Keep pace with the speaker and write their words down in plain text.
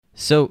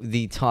So,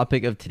 the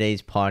topic of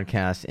today's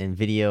podcast and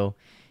video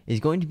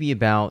is going to be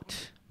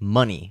about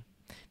money.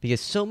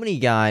 Because so many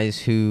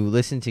guys who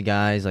listen to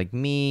guys like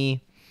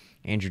me,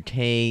 Andrew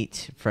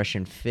Tate, Fresh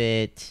and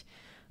Fit,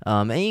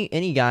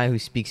 any guy who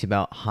speaks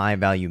about high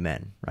value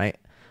men, right?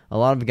 A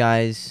lot of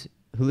guys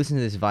who listen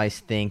to this advice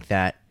think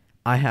that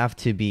I have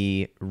to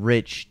be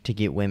rich to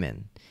get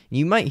women.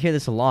 You might hear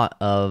this a lot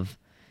of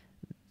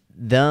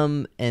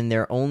them, and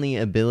their only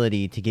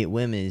ability to get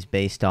women is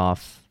based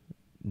off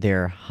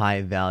their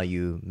high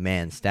value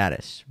man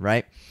status,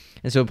 right?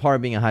 And so part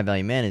of being a high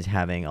value man is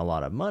having a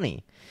lot of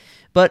money.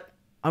 But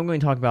I'm going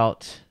to talk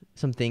about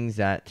some things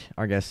that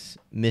are, I guess,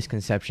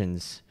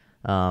 misconceptions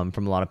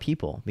from a lot of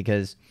people,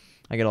 because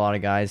I get a lot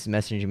of guys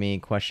messaging me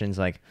questions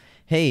like,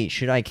 hey,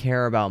 should I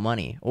care about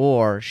money?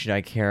 Or should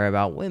I care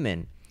about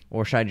women?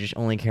 Or should I just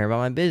only care about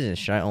my business?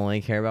 Should I only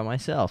care about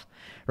myself?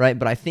 Right?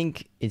 But I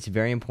think it's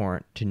very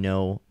important to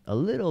know a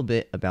little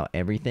bit about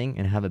everything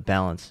and have a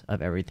balance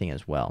of everything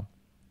as well.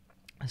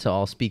 So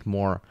I'll speak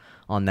more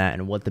on that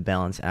and what the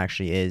balance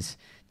actually is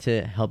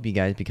to help you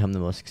guys become the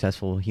most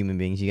successful human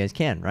beings you guys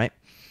can, right?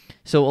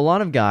 So a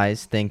lot of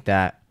guys think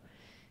that,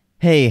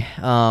 hey,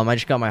 I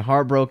just got my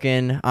heart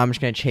broken. I'm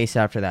just going to chase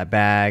after that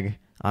bag.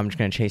 I'm just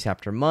going to chase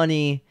after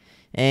money,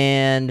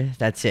 and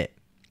that's it,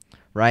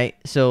 right?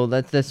 So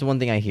that's the one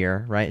thing I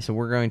hear, right? So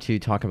we're going to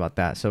talk about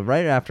that. So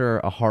right after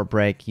a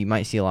heartbreak, you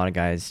might see a lot of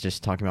guys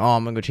just talking about,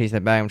 I'm going to go chase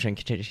that bag. I'm trying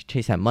to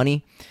chase that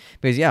money.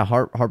 Because, yeah,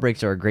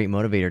 heartbreaks are a great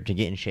motivator to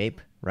get in shape,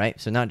 right?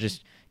 So not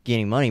just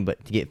gaining money,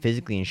 but to get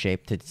physically in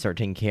shape, to start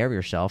taking care of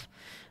yourself.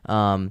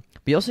 But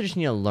you also just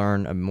need to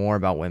learn more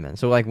about women.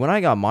 So, like, when I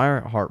got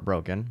my heart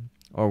broken,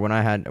 or when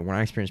I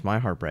experienced my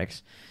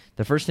heartbreaks,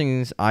 the first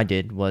things I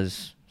did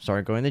was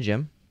start going to the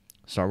gym,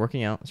 start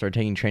working out, start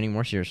taking training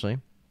more seriously,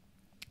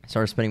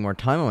 started spending more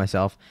time on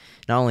myself.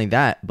 Not only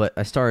that, but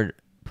I started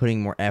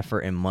putting more effort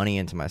and money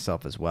into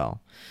myself as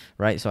well,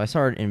 right? So I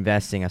started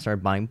investing. I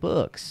started buying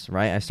books,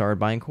 right? I started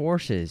buying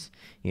courses.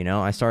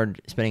 I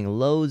started spending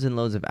loads and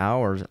loads of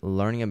hours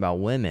learning about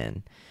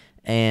women.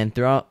 And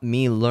throughout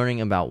me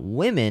learning about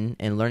women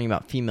and learning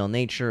about female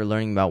nature,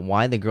 learning about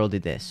why the girl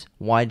did this,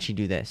 why did she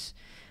do this,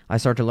 I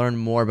started to learn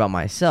more about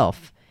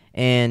myself.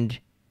 And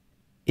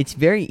it's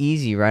very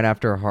easy right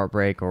after a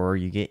heartbreak, or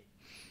you get,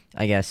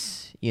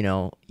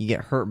 you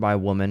get hurt by a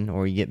woman,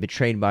 or you get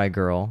betrayed by a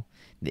girl.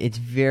 It's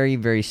very,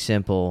 very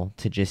simple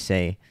to just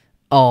say,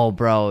 "Oh,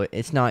 bro,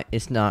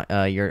 she's never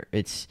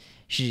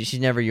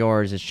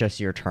yours. It's just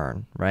your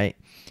turn," right?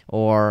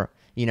 Or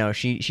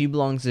she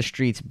belongs to the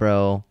streets,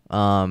 bro.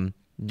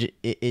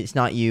 It's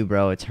not you,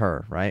 bro. It's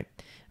her, right?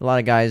 A lot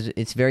of guys,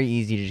 it's very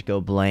easy to just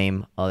go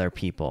blame other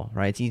people,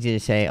 right? It's easy to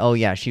say, "Oh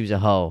yeah, she was a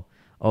hoe.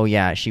 Oh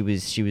yeah, she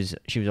was a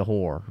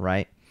whore,"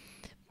 right?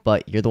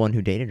 But you're the one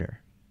who dated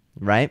her,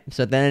 right?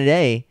 So at the end of the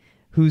day,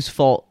 whose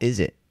fault is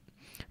it?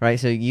 Right,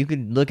 so you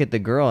could look at the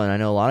girl, and I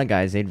know a lot of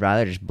guys, they'd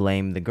rather just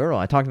blame the girl.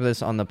 I talked about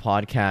this on the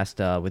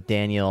podcast with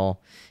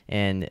Daniel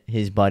and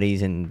his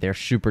buddies, and they're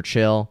super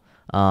chill.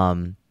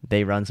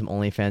 They run some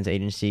OnlyFans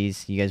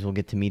agencies. You guys will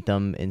get to meet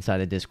them inside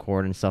the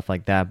Discord and stuff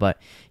like that.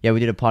 But yeah, we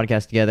did a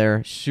podcast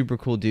together. Super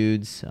cool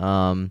dudes.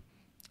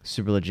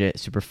 Super legit,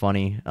 super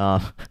funny.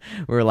 We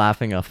were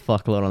laughing a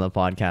fuckload on the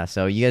podcast.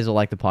 So you guys will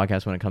like the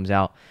podcast when it comes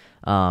out.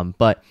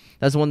 But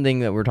that's one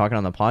thing that we're talking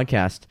on the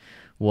podcast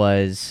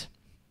was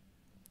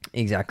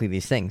exactly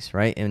these things,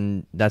 right?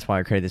 And that's why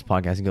I created this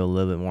podcast to go a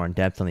little bit more in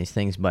depth on these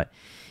things. But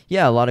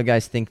yeah, a lot of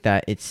guys think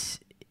that it's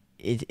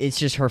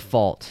just her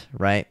fault,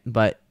 right?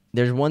 But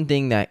there's one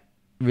thing that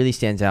really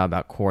stands out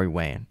about Corey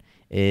Wayne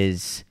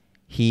is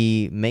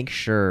he makes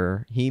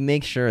sure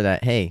that,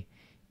 hey,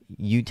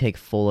 you take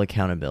full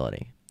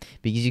accountability,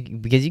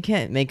 because you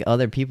can't make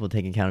other people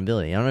take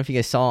accountability. I don't know if you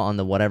guys saw on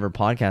the whatever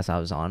podcast I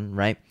was on,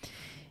 right?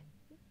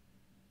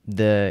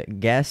 The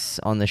guests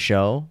on the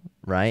show,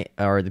 right,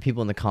 or the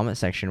people in the comment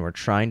section were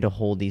trying to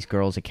hold these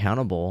girls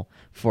accountable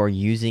for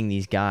using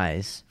these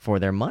guys for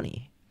their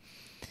money.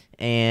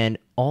 And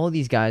all of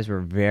these guys were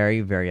very,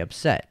 very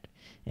upset.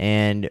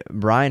 And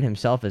Brian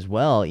himself as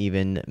well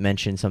even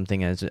mentioned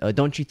something as,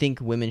 don't you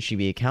think women should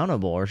be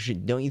accountable? Or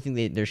don't you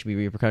think there should be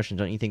repercussions?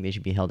 Don't you think they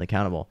should be held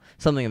accountable?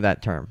 Something of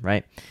that term,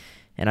 right?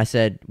 And I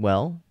said,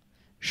 well,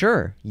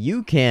 sure,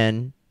 you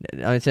can.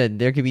 I said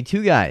there could be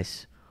two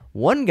guys.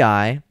 One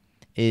guy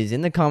is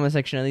in the comment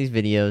section of these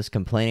videos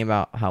complaining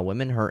about how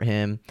women hurt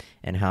him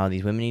and how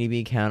these women need to be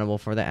accountable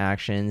for the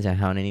actions and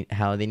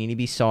how they need to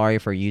be sorry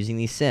for using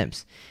these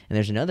simps. And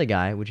there's another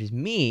guy, which is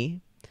me,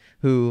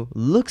 who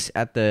looks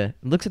at the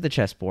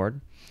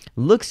chessboard,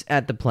 looks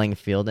at the playing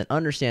field, and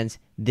understands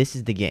this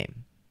is the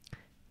game.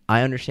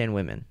 I understand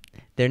women.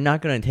 They're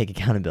not going to take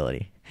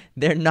accountability.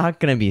 They're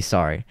not going to be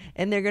sorry.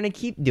 And they're going to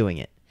keep doing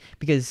it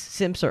because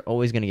simps are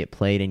always going to get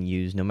played and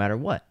used no matter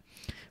what,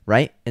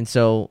 right? And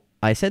so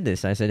I said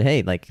this. I said,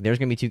 hey, like, there's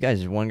going to be two guys.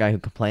 There's one guy who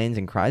complains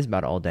and cries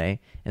about it all day,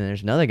 and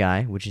there's another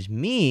guy, which is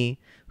me,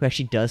 who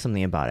actually does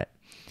something about it.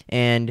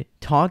 And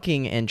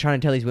talking and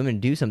trying to tell these women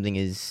to do something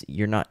it's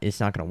not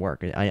going to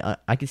work.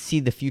 I can see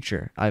the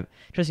future.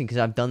 Trust me, because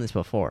I've done this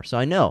before. So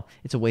I know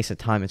it's a waste of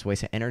time. It's a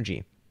waste of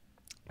energy.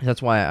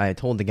 That's why I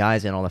told the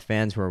guys and all the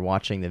fans who were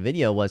watching the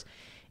video was,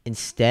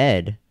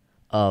 instead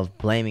of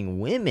blaming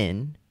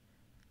women,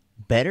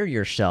 better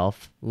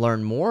yourself,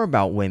 learn more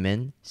about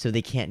women so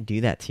they can't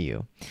do that to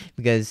you.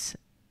 Because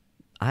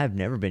I've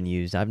never been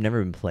used. I've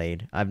never been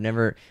played. I've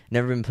never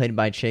been played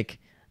by a chick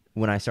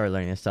when I started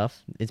learning this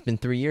stuff. It's been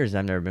 3 years and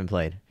I've never been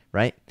played,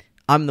 right?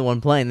 I'm the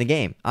one playing the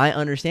game. I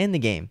understand the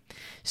game.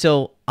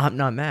 So I'm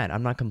not mad.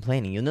 I'm not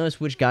complaining. You'll notice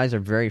which guys are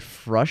very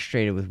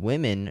frustrated with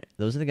women.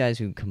 Those are the guys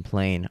who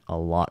complain a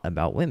lot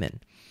about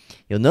women.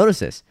 You'll notice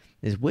this,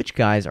 is which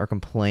guys are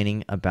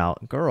complaining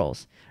about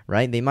girls,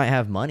 right? They might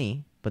have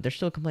money, but they're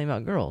still complaining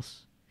about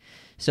girls.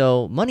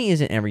 So money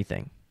isn't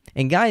everything.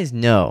 And guys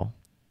know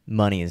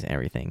money isn't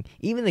everything.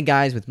 Even the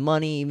guys with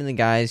money, even the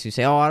guys who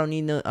say, "Oh, I don't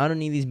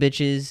need these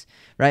bitches,"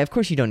 right? Of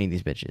course you don't need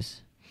these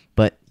bitches,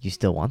 but you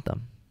still want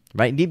them.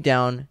 Right? Deep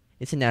down,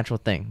 it's a natural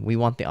thing. We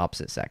want the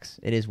opposite sex.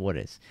 It is what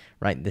it is,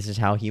 right? This is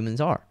how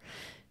humans are.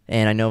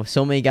 And I know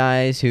so many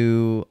guys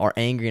who are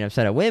angry and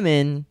upset at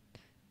women.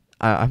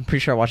 I'm pretty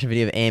sure I watched a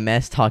video of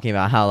AMS talking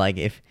about how, like,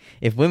 if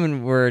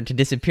women were to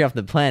disappear off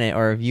the planet,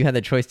 or if you had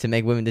the choice to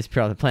make women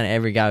disappear off the planet,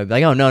 every guy would be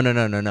like, "Oh,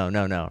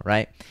 no,"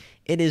 right?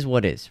 It is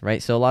what it is,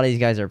 right? So a lot of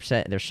these guys are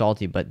upset, they're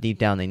salty, but deep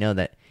down they know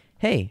that,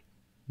 hey,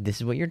 this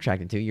is what you're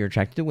attracted to. You're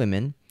attracted to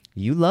women.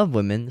 You love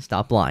women.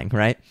 Stop lying,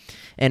 right?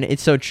 And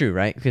it's so true,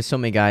 right? Because so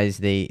many guys,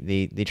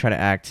 they try to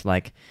act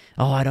like,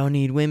 "Oh, I don't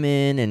need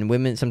women,"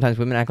 and sometimes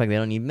women act like they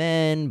don't need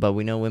men, but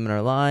we know women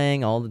are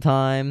lying all the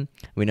time.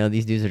 We know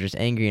these dudes are just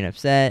angry and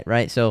upset,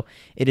 right? So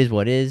it is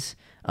what it is.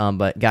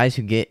 But guys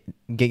who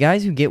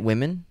get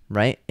women,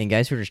 right, and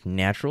guys who are just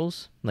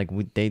naturals, like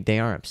they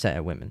aren't upset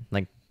at women,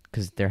 like,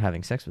 because they're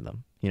having sex with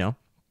them, you know?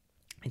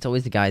 It's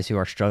always the guys who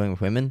are struggling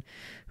with women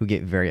who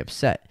get very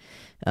upset.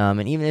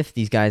 And even if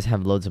these guys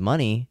have loads of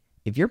money,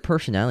 if your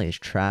personality is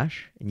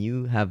trash and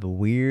you have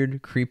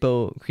weird, creepy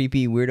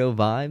weirdo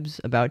vibes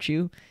about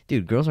you,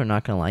 dude, girls are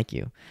not gonna like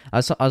you. I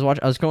was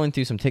scrolling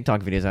through some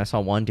TikTok videos and I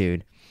saw one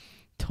dude,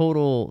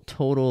 total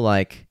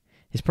like,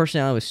 his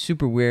personality was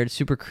super weird,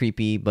 super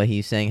creepy, but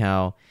he's saying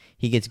how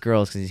he gets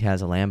girls because he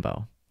has a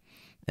Lambo.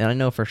 And I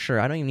know for sure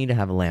I don't even need to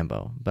have a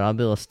Lambo, but I'll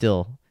be able to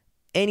steal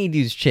any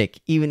dude's chick,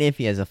 even if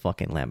he has a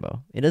fucking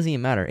Lambo. It doesn't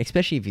even matter,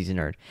 especially if he's a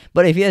nerd.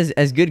 But if he has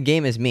as good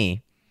game as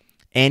me,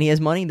 and he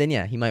has money, then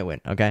yeah, he might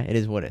win, okay? It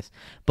is what it is.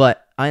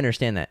 But I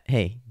understand that,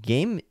 hey,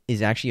 game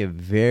is actually a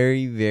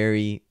very,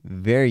 very,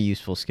 very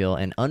useful skill,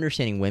 and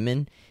understanding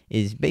women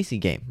is basically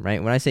game,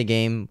 right? When I say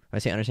game, when I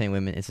say understanding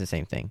women, it's the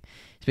same thing.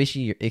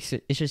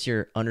 It's just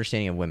your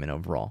understanding of women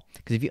overall.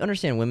 Because if you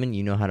understand women,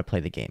 you know how to play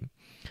the game.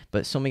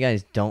 But so many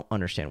guys don't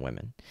understand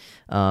women,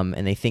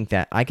 and they think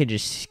that I could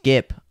just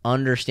skip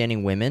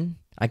understanding women.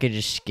 I could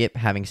just skip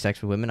having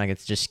sex with women. I could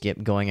just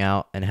skip going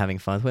out and having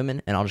fun with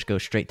women, and I'll just go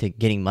straight to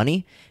getting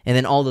money, and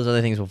then all those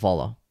other things will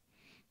follow.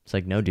 It's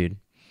like, no, dude.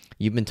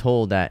 You've been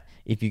told that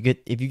if you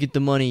get the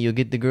money, you'll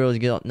get the girls.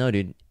 No,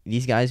 dude.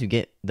 These guys who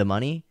get the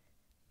money,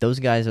 those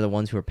guys are the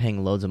ones who are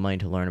paying loads of money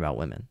to learn about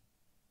women.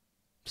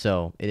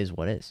 So it is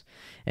what it is,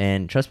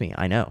 and trust me,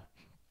 I know.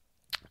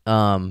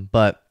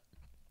 But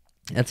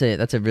that's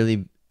a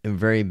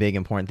very big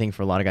important thing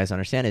for a lot of guys to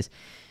understand is,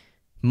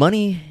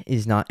 money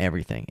is not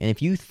everything. And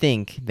if you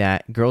think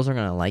that girls are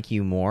going to like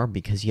you more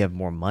because you have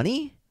more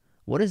money,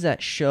 what does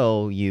that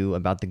show you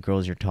about the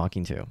girls you're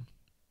talking to?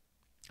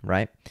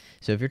 Right?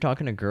 So if you're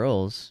talking to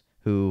girls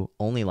who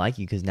only like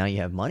you because now you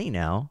have money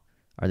now,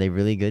 are they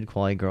really good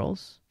quality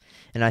girls?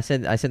 And I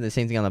said the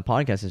same thing on the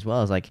podcast as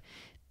well. Is like,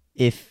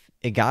 if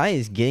a guy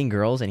is getting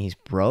girls and he's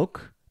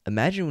broke,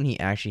 imagine when he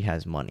actually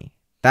has money.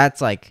 That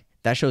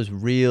shows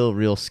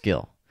real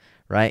skill,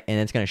 right? And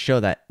it's going to show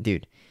that,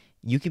 dude,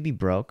 you could be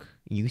broke,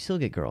 you still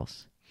get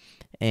girls.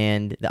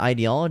 And the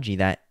ideology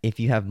that if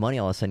you have money,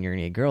 all of a sudden you're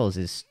going to get girls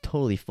is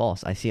totally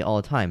false. I see it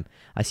all the time.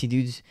 I see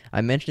dudes,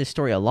 I mention this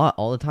story a lot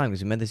all the time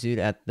because we met this dude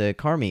at the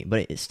car meet,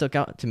 but it stuck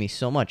out to me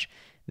so much.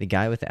 The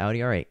guy with the Audi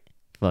R8,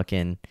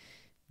 fucking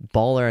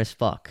baller as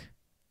fuck.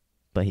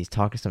 But he's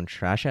talking to some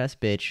trash ass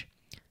bitch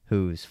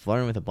who's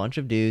flirting with a bunch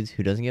of dudes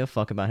who doesn't give a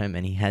fuck about him,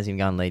 and he hasn't even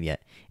gotten laid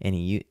yet. And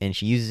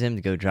she uses him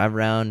to go drive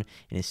around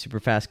in his super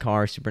fast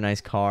car, super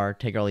nice car,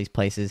 take her all these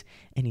places,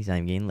 and he's not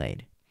even getting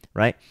laid,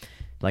 right?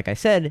 Like I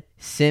said,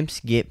 simps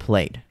get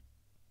played.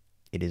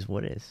 It is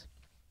what it is.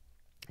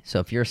 So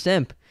if you're a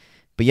simp,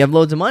 but you have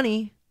loads of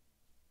money,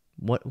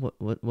 what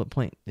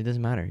point? It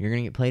doesn't matter. You're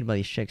gonna get played by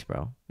these chicks,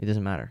 bro. It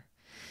doesn't matter.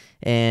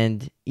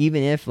 And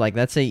even if, like,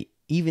 let's say,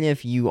 even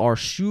if you are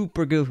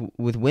super good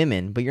with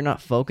women, but you're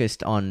not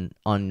focused on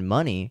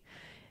money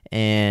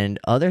and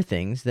other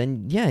things,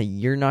 then yeah,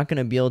 you're not going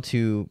to be able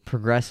to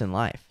progress in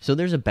life. So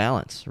there's a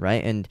balance,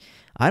 right? And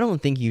I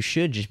don't think you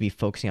should just be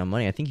focusing on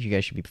money. I think you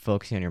guys should be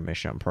focusing on your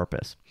mission and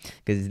purpose.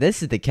 Because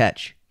this is the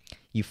catch.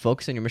 You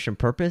focus on your mission and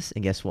purpose,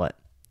 and guess what?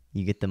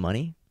 You get the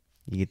money,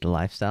 you get the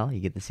lifestyle,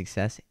 you get the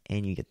success,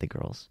 and you get the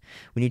girls.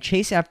 When you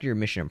chase after your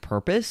mission and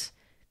purpose,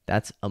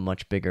 that's a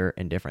much bigger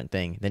and different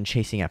thing than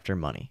chasing after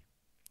money.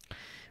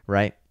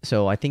 Right?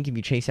 So I think if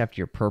you chase after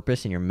your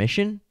purpose and your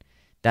mission,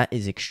 that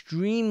is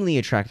extremely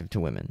attractive to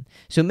women.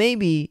 So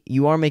maybe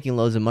you are making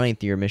loads of money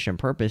through your mission and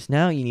purpose.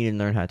 Now you need to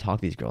learn how to talk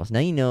to these girls. Now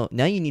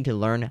you need to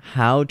learn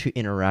how to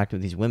interact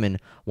with these women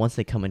once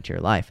they come into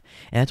your life.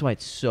 And that's why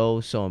it's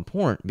so, so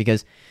important,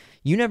 because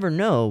you never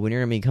know when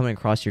you're going to be coming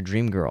across your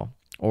dream girl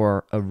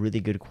or a really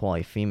good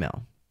quality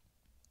female,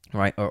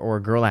 right? Or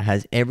a girl that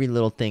has every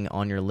little thing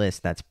on your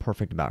list that's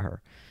perfect about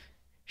her.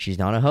 She's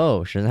not a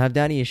hoe. She doesn't have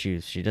daddy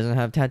issues. She doesn't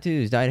have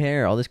tattoos, dyed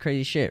hair, all this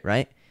crazy shit,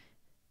 right?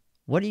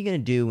 What are you going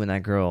to do when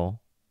that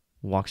girl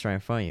walks right in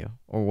front of you?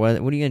 Or what are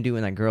you going to do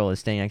when that girl is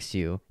standing next to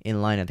you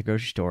in line at the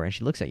grocery store and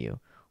she looks at you?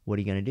 What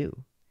are you going to do?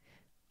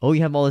 Oh,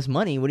 you have all this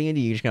money. What are you going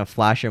to do? You're just going to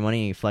flash your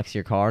money and you flex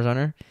your cars on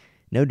her?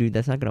 No, dude,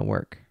 that's not going to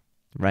work,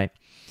 right?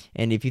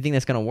 And if you think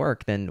that's going to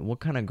work, then what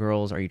kind of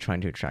girls are you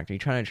trying to attract? Are you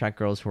trying to attract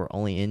girls who are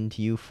only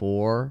into you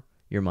for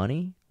your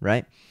money,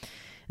 right?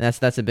 And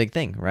that's a big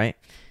thing, right?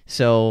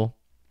 So,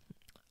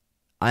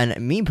 and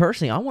me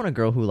personally, I want a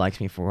girl who likes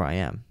me for who I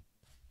am.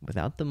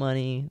 Without the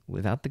money,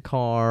 without the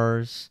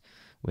cars,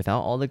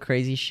 without all the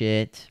crazy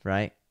shit,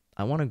 right?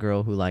 I want a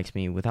girl who likes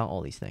me without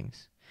all these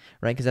things,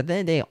 right? Because at the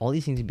end of the day, all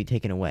these things would be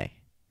taken away.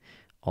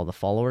 All the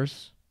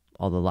followers,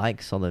 all the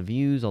likes, all the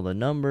views, all the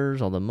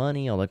numbers, all the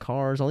money, all the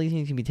cars, all these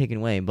things can be taken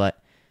away.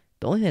 But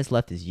the only thing that's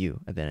left is you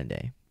at the end of the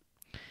day.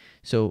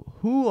 So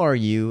who are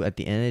you at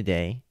the end of the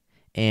day?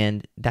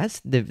 And that's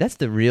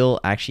the real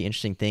actually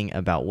interesting thing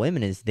about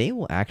women, is they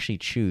will actually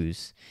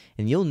choose,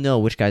 and you'll know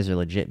which guys are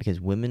legit because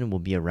women will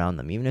be around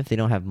them. Even if they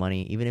don't have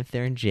money, even if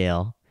they're in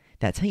jail,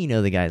 that's how you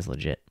know the guy is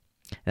legit.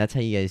 And that's how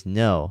you guys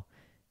know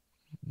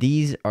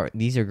these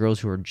are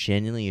girls who are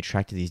genuinely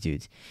attracted to these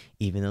dudes,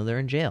 even though they're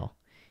in jail,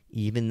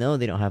 even though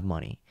they don't have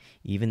money,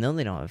 even though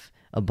they don't have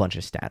a bunch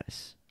of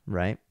status,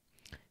 right?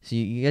 So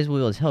you guys will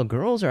be able to tell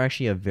girls are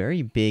actually a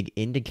very big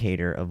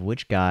indicator of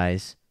which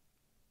guys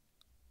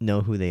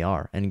know who they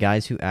are, and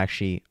guys who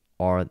actually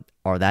are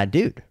that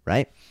dude,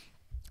 right?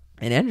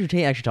 And Andrew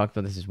Tate actually talked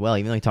about this as well,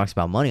 even though he talks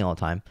about money all the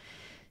time.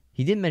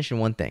 He did mention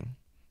one thing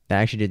that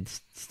actually did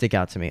stick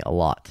out to me a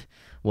lot,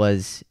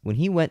 was when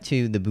he went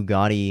to the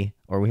Bugatti,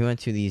 or when he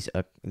went to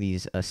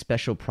these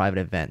special private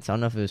events. I don't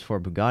know if it was for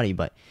Bugatti,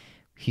 but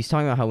he's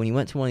talking about how when he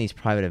went to one of these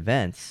private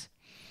events,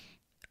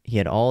 he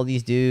had all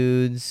these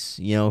dudes,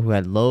 who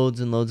had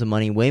loads and loads of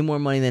money, way more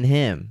money than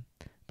him.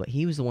 But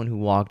he was the one who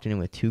walked in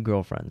with two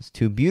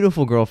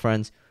beautiful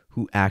girlfriends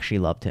who actually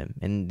loved him.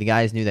 And the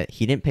guys knew that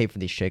he didn't pay for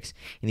these chicks,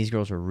 and these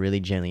girls were really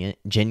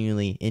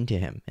genuinely into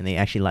him, and they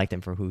actually liked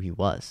him for who he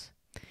was.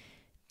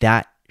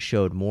 That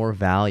showed more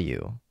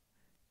value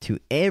to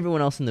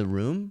everyone else in the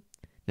room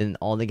than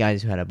all the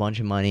guys who had a bunch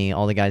of money,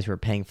 all the guys who were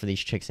paying for these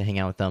chicks to hang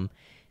out with them.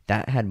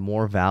 That had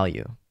more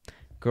value.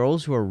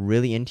 Girls who are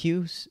really into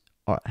you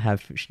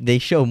they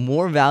show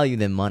more value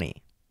than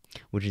money,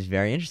 which is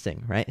very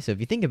interesting, right? So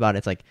if you think about it,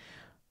 it's like,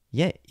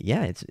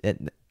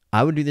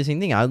 I would do the same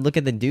thing. I would look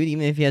at the dude,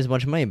 even if he has a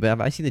bunch of money. But if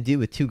I see the dude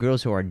with two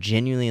girls who are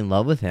genuinely in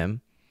love with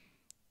him,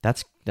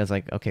 that's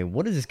like, okay,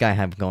 what does this guy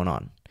have going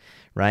on,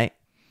 right?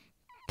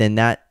 Then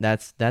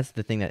that's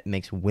the thing that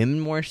makes women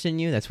more interested in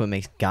you. That's what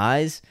makes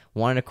guys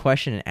want to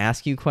question and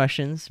ask you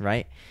questions,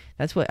 right?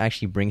 That's what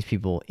actually brings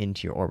people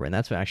into your orbit, and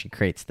that's what actually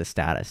creates the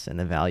status and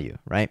the value,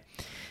 right?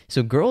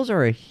 So girls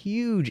are a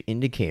huge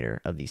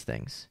indicator of these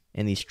things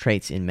and these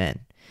traits in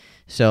men.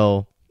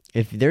 So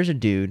if there's a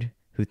dude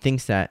who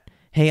thinks that,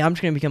 hey, I'm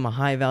just going to become a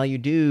high-value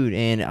dude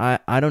and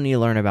I don't need to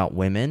learn about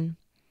women,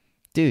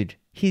 dude,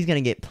 he's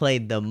going to get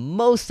played the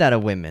most out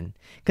of women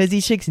because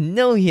these chicks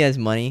know he has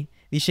money.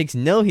 These chicks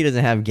know he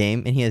doesn't have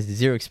game, and he has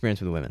zero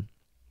experience with women.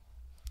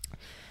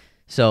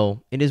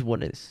 So it is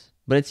what it is.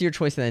 But it's your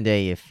choice at the end of the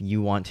day. If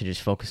you want to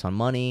just focus on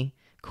money,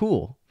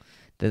 cool.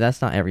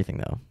 That's not everything,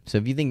 though. So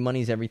if you think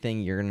money is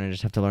everything, you're going to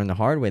just have to learn the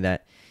hard way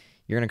that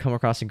you're going to come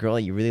across a girl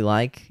that you really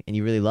like and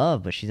you really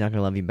love, but she's not going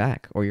to love you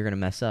back. Or you're going to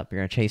mess up. You're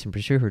going to chase and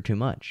pursue her too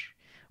much.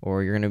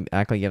 Or you're going to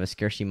act like you have a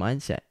scarcity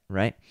mindset,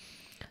 right?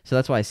 So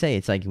that's why I say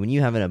it's like when you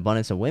have an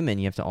abundance of women,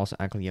 you have to also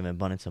act like you have an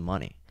abundance of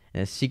money.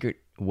 And a secret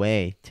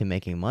way to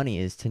making money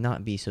is to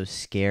not be so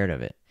scared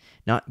of it.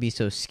 Not be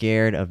so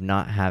scared of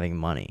not having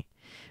money,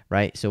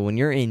 right? So when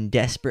you're in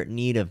desperate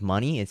need of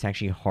money, it's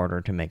actually harder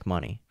to make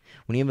money.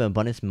 When you have an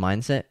abundance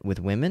mindset with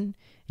women,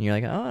 and you're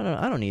like, oh,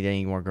 I don't need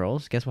any more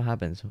girls, guess what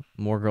happens?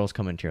 More girls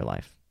come into your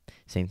life.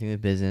 Same thing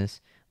with business,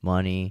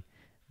 money,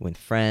 with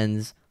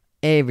friends.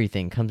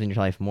 Everything comes into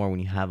your life more when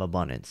you have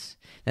abundance.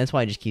 That's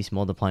why it just keeps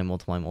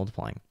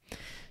multiplying.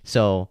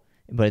 So,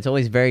 but it's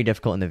always very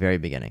difficult in the very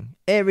beginning.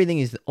 Everything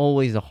is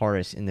always the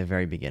hardest in the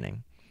very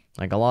beginning.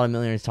 Like a lot of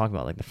millionaires talk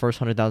about, like the first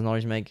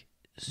 $100,000 you make,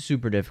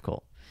 super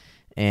difficult.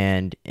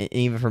 And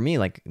even for me,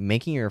 like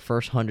making your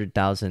first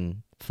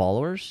 100,000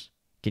 followers,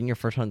 getting your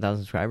first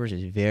 100,000 subscribers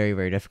is very,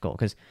 very difficult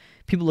because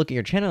people look at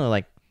your channel and they're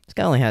like, this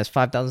guy only has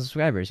 5,000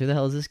 subscribers. Who the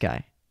hell is this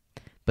guy?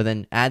 But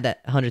then add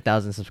that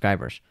 100,000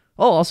 subscribers.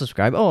 Oh, I'll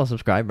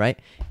subscribe, right?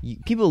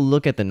 People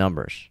look at the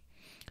numbers.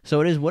 So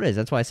it is what it is.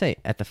 That's why I say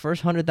at the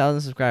first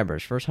 100,000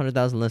 subscribers, first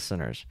 100,000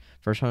 listeners,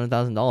 first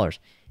 $100,000,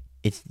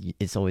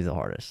 it's always the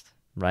hardest,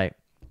 right?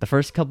 The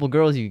first couple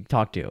girls you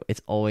talk to,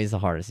 it's always the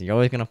hardest. You're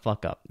always going to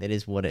fuck up. It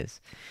is what it is.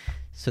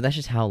 So that's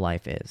just how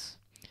life is.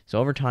 So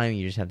over time,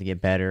 you just have to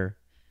get better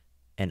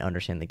and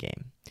understand the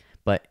game.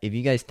 But if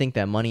you guys think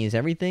that money is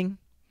everything,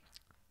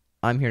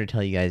 I'm here to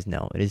tell you guys,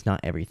 no, it is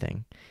not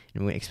everything.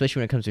 And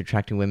especially when it comes to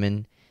attracting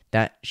women,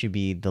 that should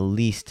be the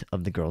least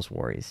of the girls'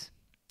 worries.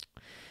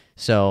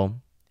 So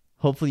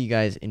hopefully you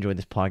guys enjoyed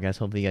this podcast.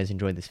 Hopefully you guys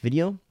enjoyed this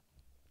video.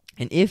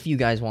 And if you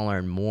guys want to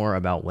learn more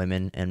about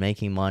women and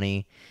making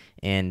money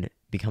and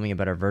becoming a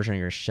better version of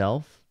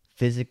yourself,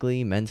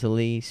 physically,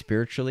 mentally,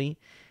 spiritually,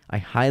 I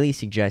highly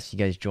suggest you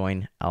guys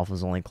join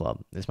Alphas Only Club.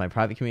 It's my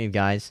private community of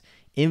guys,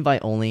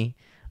 invite only.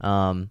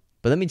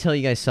 But let me tell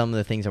you guys some of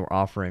the things that we're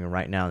offering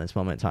right now in this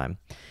moment in time.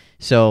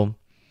 So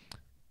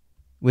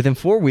within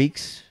 4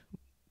 weeks,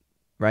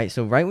 right?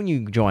 So right when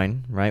you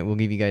join, right, we'll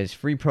give you guys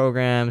free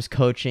programs,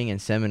 coaching, and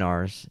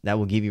seminars that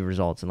will give you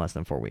results in less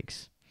than 4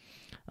 weeks.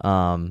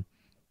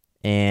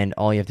 And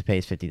all you have to pay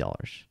is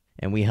 $50.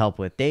 And we help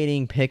with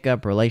dating,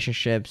 pickup,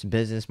 relationships,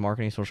 business,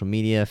 marketing, social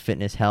media,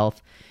 fitness,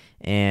 health.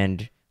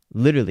 And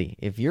literally,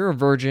 if you're a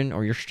virgin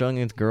or you're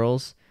struggling with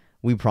girls,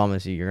 we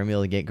promise you're going to be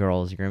able to get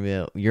girls.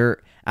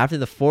 After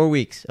the 4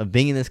 weeks of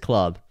being in this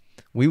club,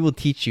 we will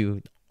teach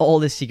you all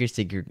the secrets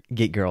to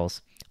get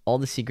girls, all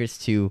the secrets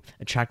to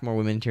attract more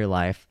women into your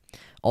life,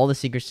 all the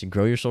secrets to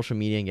grow your social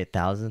media and get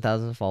thousands and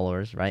thousands of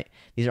followers, right?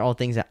 These are all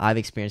things that I've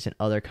experienced and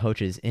other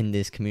coaches in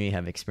this community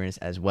have experienced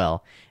as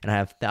well. And I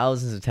have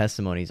thousands of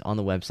testimonies on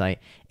the website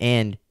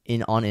and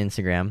on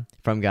Instagram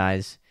from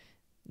guys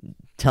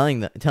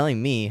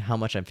telling me how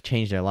much I've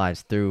changed their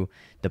lives through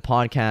the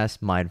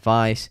podcast, my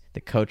advice,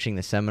 the coaching,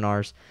 the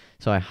seminars.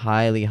 So I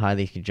highly,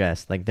 highly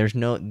suggest,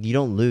 you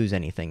don't lose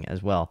anything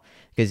as well.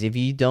 Because if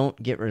you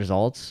don't get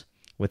results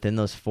within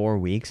those 4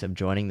 weeks of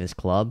joining this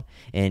club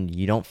and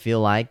you don't feel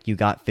like you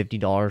got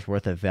 $50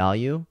 worth of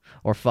value,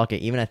 or fuck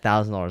it, even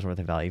 $1,000 worth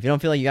of value. If you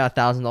don't feel like you got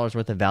 $1,000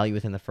 worth of value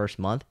within the first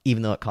month,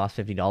 even though it costs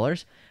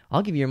 $50,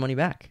 I'll give you your money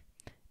back.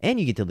 And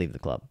you get to leave the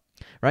club.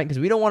 Right? Because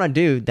we don't want a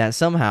dude that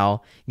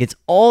somehow gets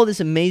all this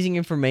amazing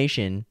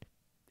information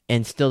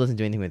and still doesn't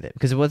do anything with it.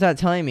 Because what that's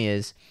telling me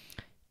is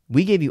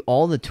we gave you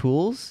all the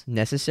tools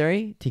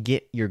necessary to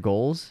get your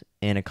goals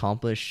and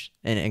accomplish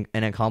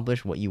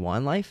what you want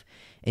in life,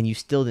 and you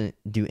still didn't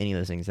do any of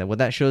those things. What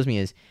that shows me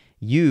is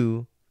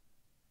you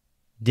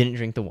didn't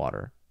drink the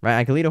water. Right?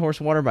 I can lead a horse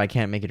to water, but I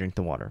can't make it drink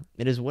the water.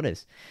 It is what it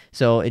is.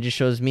 So it just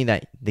shows me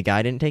that the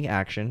guy didn't take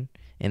action,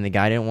 and the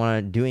guy didn't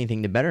want to do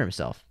anything to better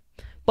himself.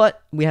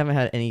 But we haven't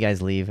had any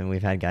guys leave, and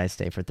we've had guys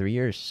stay for 3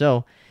 years.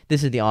 So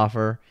this is the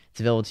offer. It's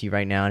available to you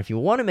right now. And if you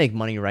want to make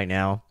money right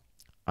now,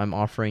 I'm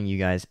offering you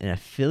guys an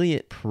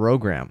affiliate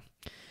program.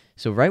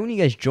 So right when you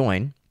guys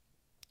join,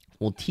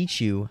 we'll teach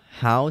you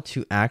how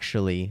to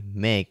actually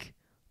make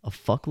a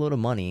fuckload of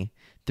money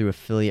through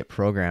affiliate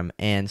program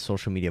and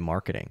social media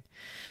marketing,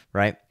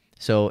 right?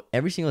 So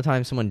every single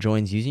time someone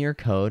joins using your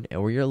code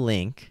or your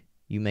link,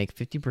 you make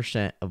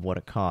 50% of what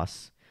it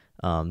costs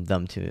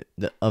them to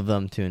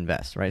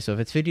invest, right? So if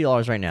it's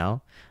 $50 right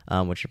now,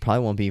 which it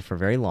probably won't be for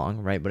very long,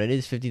 right? But it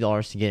is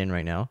 $50 to get in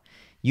right now.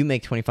 You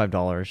make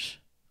 $25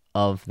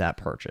 of that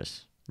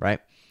purchase, right?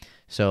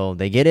 So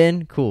they get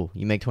in, cool.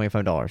 You make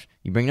 $25.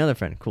 You bring another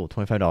friend, cool,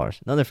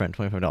 $25. Another friend,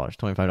 $25,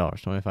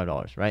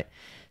 $25, right?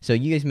 So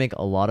you guys make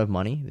a lot of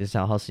money. This is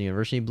how Hustle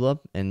University blew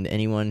up. And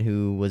anyone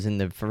who was in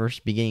the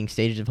first beginning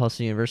stages of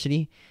Hustle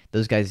University,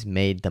 those guys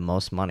made the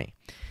most money.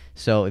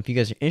 So if you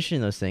guys are interested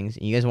in those things,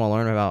 and you guys want to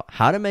learn about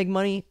how to make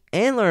money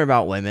and learn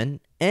about women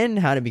and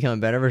how to become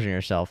a better version of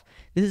yourself,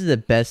 this is the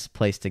best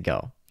place to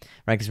go,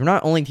 right? Because we're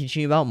not only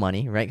teaching you about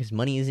money, right? Because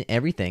money isn't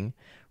everything.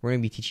 We're going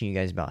to be teaching you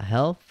guys about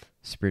health,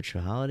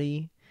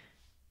 spirituality,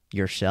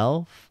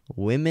 yourself,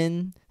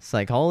 women,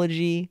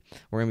 psychology.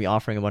 We're going to be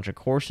offering a bunch of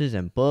courses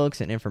and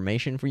books and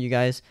information for you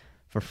guys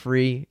for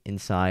free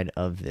inside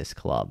of this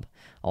club.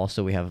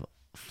 Also, we have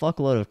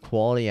fuckload of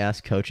quality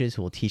ass coaches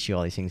who will teach you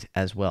all these things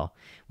as well.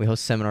 We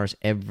host seminars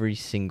every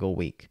single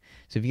week.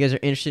 So if you guys are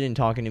interested in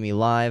talking to me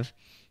live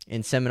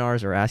in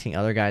seminars or asking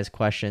other guys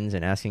questions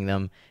and asking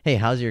them, hey,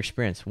 how's your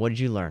experience? What did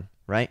you learn?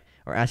 Right?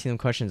 Or asking them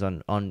questions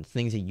on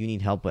things that you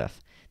need help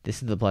with.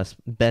 This is the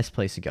best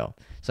place to go.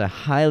 So I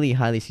highly,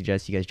 highly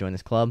suggest you guys join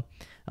this club.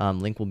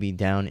 Link will be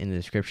down in the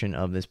description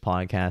of this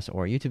podcast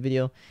or YouTube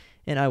video.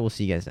 And I will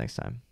see you guys next time.